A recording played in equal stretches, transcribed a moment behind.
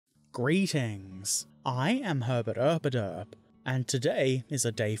Greetings, I am Herbert Erpaderp, and today is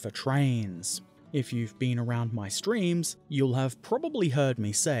a day for trains. If you've been around my streams, you'll have probably heard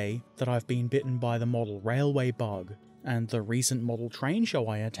me say that I've been bitten by the model railway bug, and the recent model train show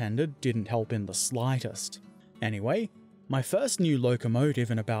I attended didn't help in the slightest. Anyway, my first new locomotive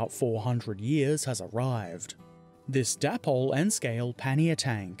in about 400 years has arrived. This Dapol N-scale Pannier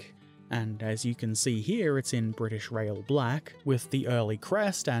Tank, and as you can see here it's in British Rail black with the early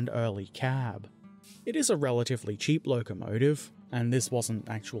crest and early cab. It is a relatively cheap locomotive, and this wasn't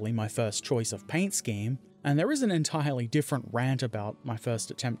actually my first choice of paint scheme, and there is an entirely different rant about my first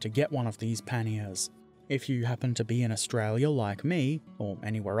attempt to get one of these panniers. If you happen to be in Australia like me, or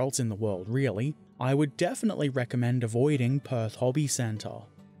anywhere else in the world really, I would definitely recommend avoiding Perth Hobby Centre.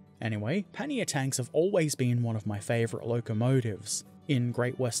 Anyway, Pannier tanks have always been one of my favourite locomotives, in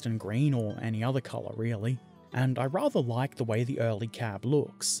Great Western Green or any other colour really, and I rather like the way the early cab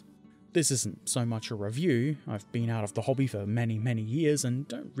looks. This isn't so much a review, I've been out of the hobby for many years and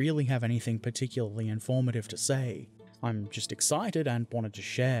don't really have anything particularly informative to say. I'm just excited and wanted to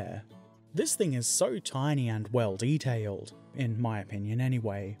share. This thing is so tiny and well detailed, in my opinion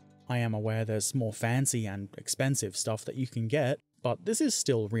anyway. I am aware there's more fancy and expensive stuff that you can get, but this is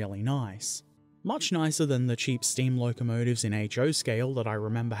still really nice. Much nicer than the cheap steam locomotives in HO scale that I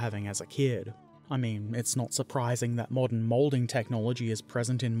remember having as a kid. I mean, it's not surprising that modern moulding technology is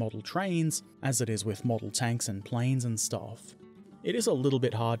present in model trains, as it is with model tanks and planes and stuff. It is a little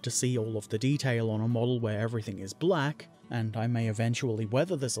bit hard to see all of the detail on a model where everything is black, and I may eventually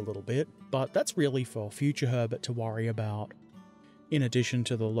weather this a little bit, but that's really for future Herbert to worry about. In addition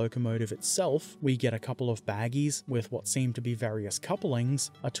to the locomotive itself, we get a couple of baggies with what seem to be various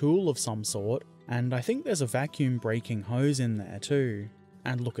couplings, a tool of some sort, and I think there's a vacuum braking hose in there too.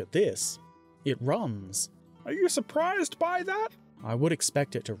 And look at this. It runs. Are you surprised by that? I would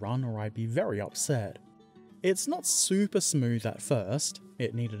expect it to run or I'd be very upset. It's not super smooth at first,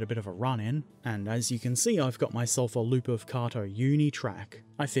 it needed a bit of a run-in, and as you can see I've got myself a loop of Kato uni track.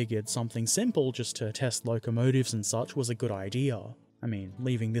 I figured something simple just to test locomotives and such was a good idea. I mean,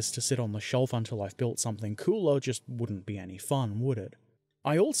 leaving this to sit on the shelf until I've built something cooler just wouldn't be any fun, would it?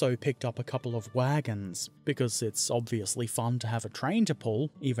 I also picked up a couple of wagons, because it's obviously fun to have a train to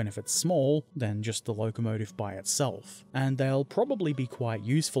pull, even if it's small, than just the locomotive by itself, and they'll probably be quite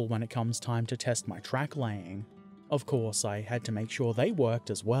useful when it comes time to test my track laying. Of course, I had to make sure they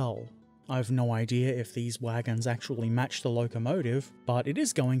worked as well. I've no idea if these wagons actually match the locomotive, but it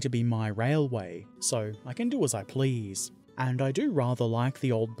is going to be my railway, so I can do as I please. And I do rather like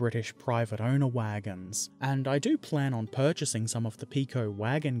the old British private owner wagons, and I do plan on purchasing some of the Pico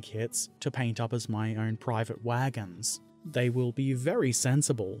wagon kits to paint up as my own private wagons. They will be very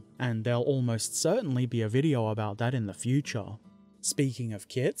sensible, and there'll almost certainly be a video about that in the future. Speaking of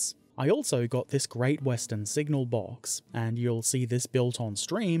kits, I also got this Great Western signal box, and you'll see this built on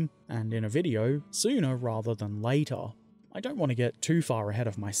stream, and in a video, sooner rather than later. I don't want to get too far ahead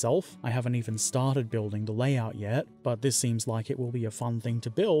of myself, I haven't even started building the layout yet, but this seems like it will be a fun thing to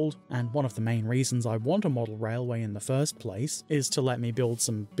build, and one of the main reasons I want a model railway in the first place is to let me build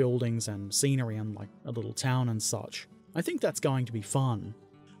some buildings and scenery and like a little town and such. I think that's going to be fun.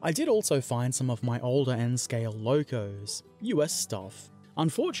 I did also find some of my older N-scale locos, US stuff.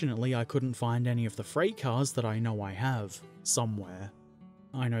 Unfortunately I couldn't find any of the freight cars that I know I have, somewhere.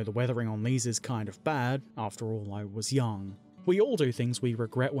 I know the weathering on these is kind of bad, after all I was young. We all do things we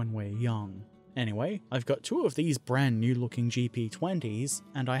regret when we're young. Anyway, I've got two of these brand new looking GP20s,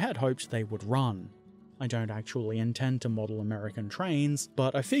 and I had hoped they would run. I don't actually intend to model American trains,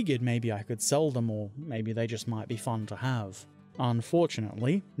 but I figured maybe I could sell them or maybe they just might be fun to have.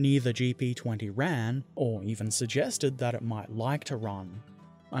 Unfortunately, neither GP20 ran, or even suggested that it might like to run.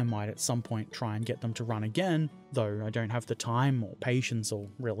 I might at some point try and get them to run again, though I don't have the time or patience or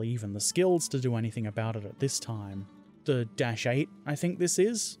really even the skills to do anything about it at this time. The Dash 8, I think this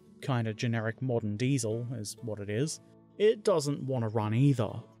is, kinda generic modern diesel is what it is. It doesn't want to run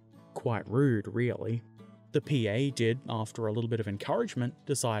either. Quite rude, really. The PA did, after a little bit of encouragement,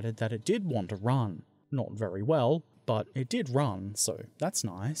 decided that it did want to run. Not very well, but it did run, so that's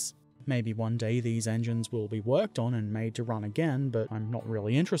nice. Maybe one day these engines will be worked on and made to run again, but I'm not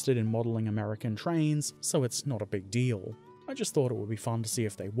really interested in modelling American trains, so it's not a big deal. I just thought it would be fun to see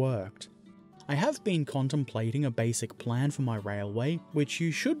if they worked. I have been contemplating a basic plan for my railway, which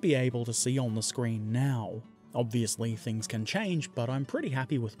you should be able to see on the screen now. Obviously things can change, but I'm pretty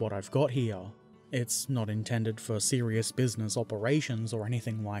happy with what I've got here. It's not intended for serious business operations or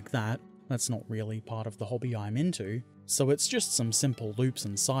anything like that. That's not really part of the hobby I'm into, so it's just some simple loops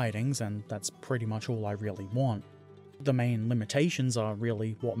and sidings, and that's pretty much all I really want. The main limitations are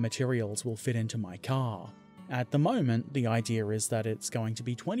really what materials will fit into my car. At the moment, the idea is that it's going to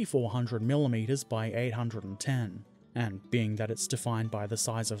be 2400mm by 810, and being that it's defined by the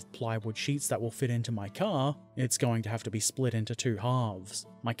size of plywood sheets that will fit into my car, it's going to have to be split into 2 halves.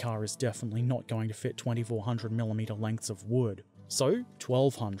 My car is definitely not going to fit 2400mm lengths of wood, so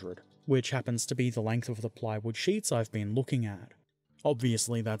 1200, which happens to be the length of the plywood sheets I've been looking at.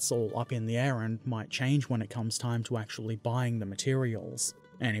 Obviously that's all up in the air and might change when it comes time to actually buying the materials.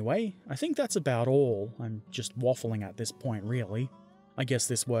 Anyway, I think that's about all. I'm just waffling at this point really. I guess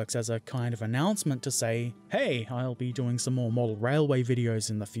this works as a kind of announcement to say, hey, I'll be doing some more model railway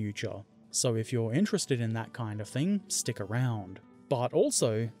videos in the future. So if you're interested in that kind of thing, stick around. But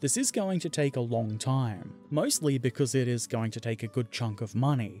also, this is going to take a long time, mostly because it is going to take a good chunk of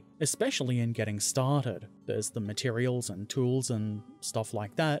money, especially in getting started. There's the materials and tools and stuff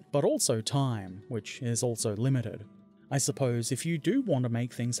like that, but also time, which is also limited. I suppose if you do want to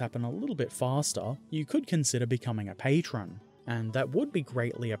make things happen a little bit faster, you could consider becoming a patron, and that would be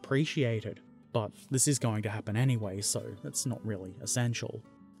greatly appreciated. But this is going to happen anyway, so it's not really essential.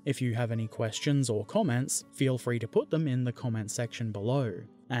 If you have any questions or comments, feel free to put them in the comment section below.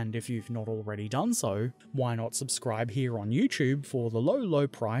 And if you've not already done so, why not subscribe here on YouTube for the low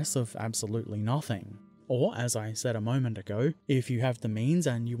price of absolutely nothing? Or, as I said a moment ago, if you have the means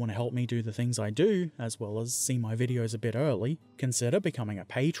and you want to help me do the things I do, as well as see my videos a bit early, consider becoming a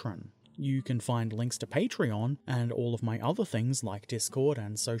patron. You can find links to Patreon and all of my other things like Discord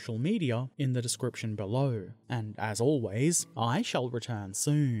and social media in the description below. And as always, I shall return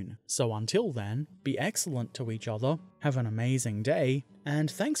soon. So until then, be excellent to each other, have an amazing day, and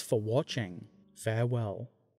thanks for watching. Farewell.